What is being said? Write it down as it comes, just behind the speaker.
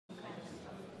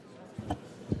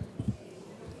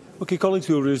Okay, colleagues,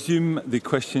 we'll resume. The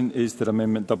question is that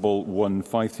Amendment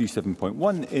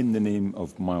 11537.1 in the name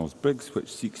of Miles Briggs,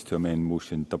 which seeks to amend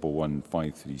Motion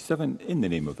 11537 in the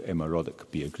name of Emma Roddick,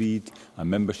 be agreed.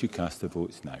 And members should cast their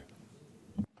votes now.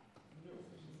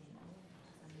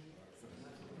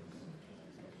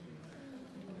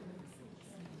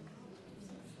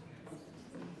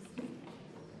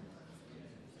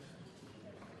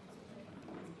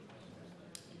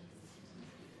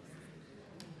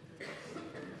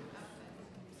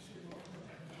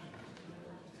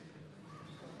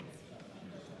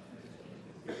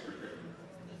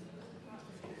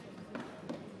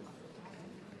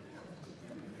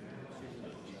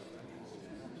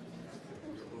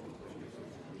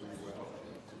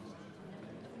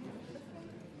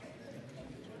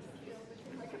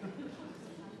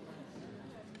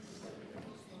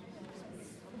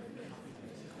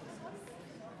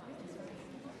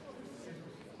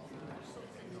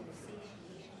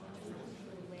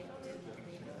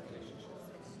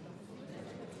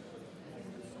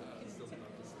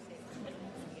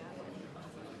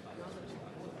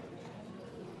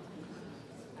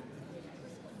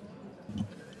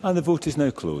 And the vote is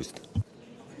now closed.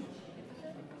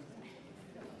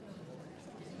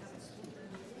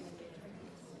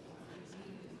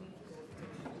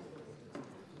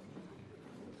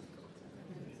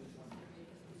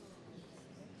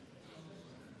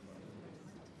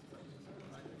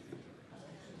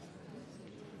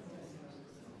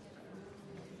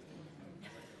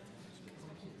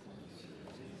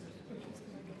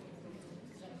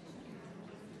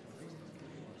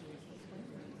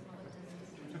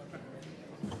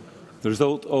 The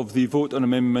result of the vote on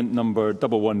amendment number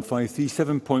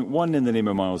 11537.1 in the name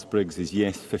of Miles Briggs is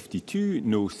yes 52,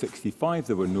 no 65.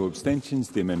 There were no abstentions.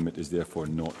 The amendment is therefore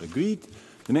not agreed.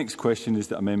 The next question is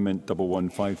that amendment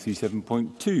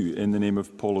 11537.2 in the name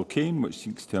of Paul O'Kane, which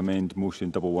seeks to amend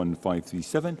motion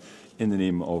 11537 in the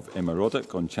name of Emma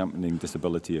Roddick on championing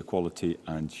disability, equality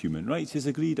and human rights is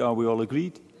agreed. Are we all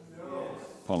agreed? No.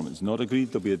 Parliament is not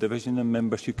agreed. There will be a division and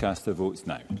members should cast their votes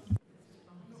now.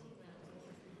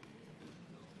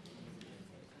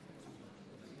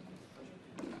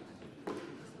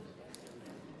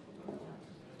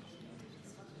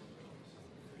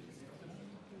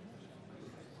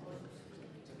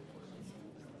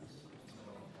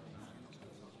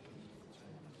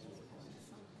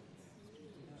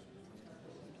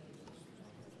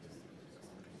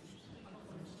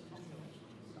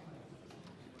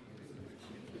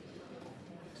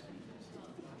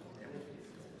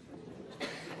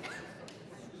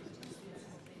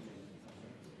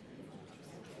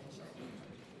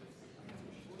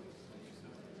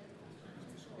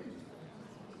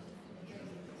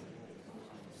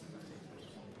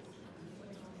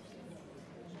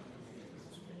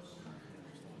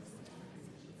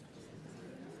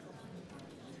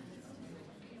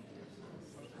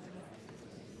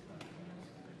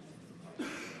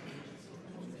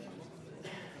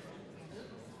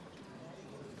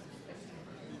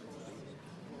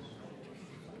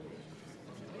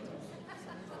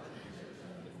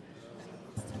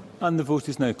 And the vote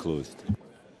is now closed.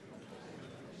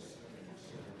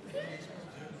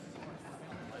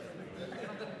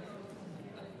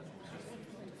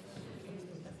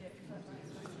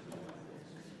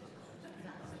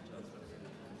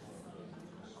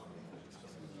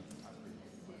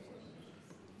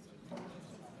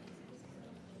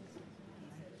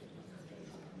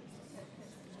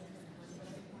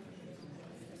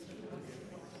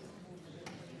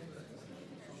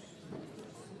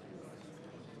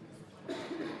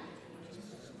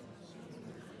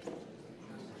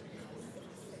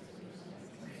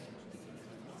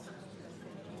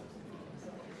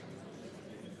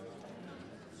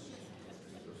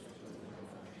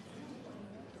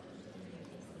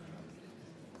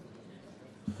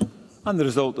 And the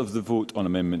result of the vote on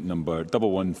amendment number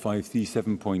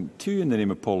 11537.2 in the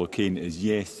name of Paul O'Kane is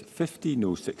yes 50,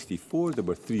 no 64. There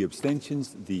were 3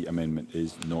 abstentions. The amendment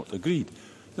is not agreed.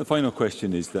 The final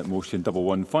question is that motion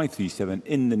 11537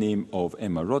 in the name of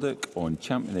Emma Roddick on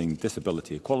championing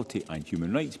disability, equality and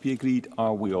human rights be agreed.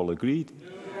 Are we all agreed?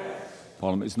 Yes.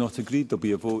 Parliament is not agreed. There will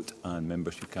be a vote and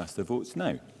members should cast their votes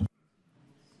now.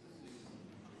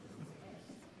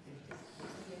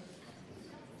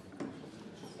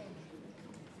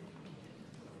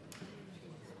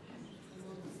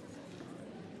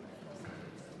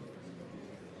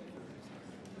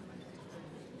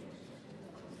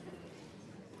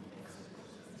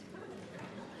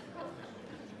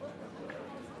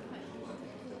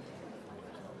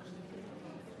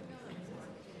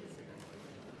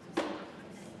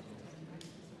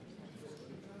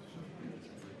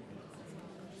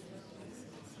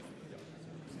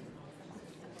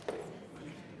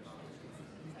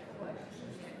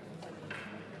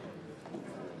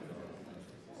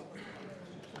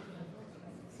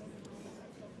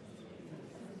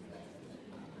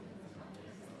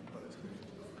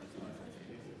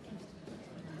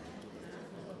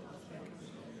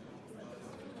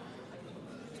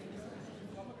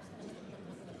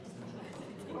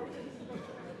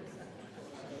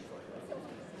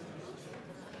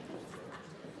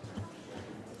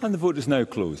 And the vote is now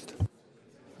closed.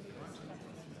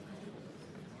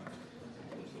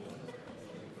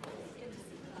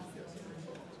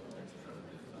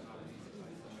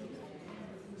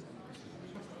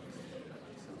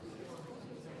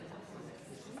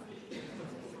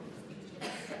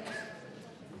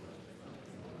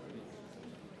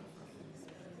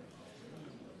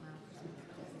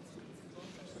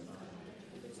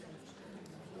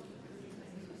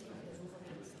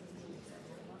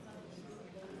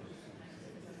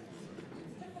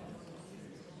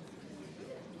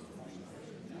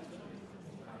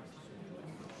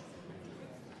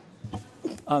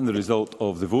 And the result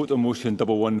of the vote on motion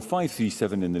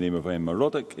 11537 in the name of Emma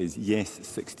Roddick is yes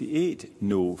 68,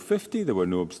 no 50. There were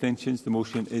no abstentions. The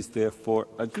motion is therefore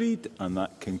agreed, and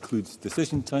that concludes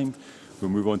decision time.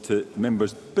 We'll move on to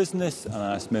members' business, and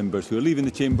I ask members who are leaving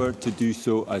the chamber to do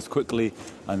so as quickly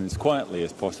and as quietly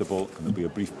as possible, and there will be a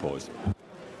brief pause.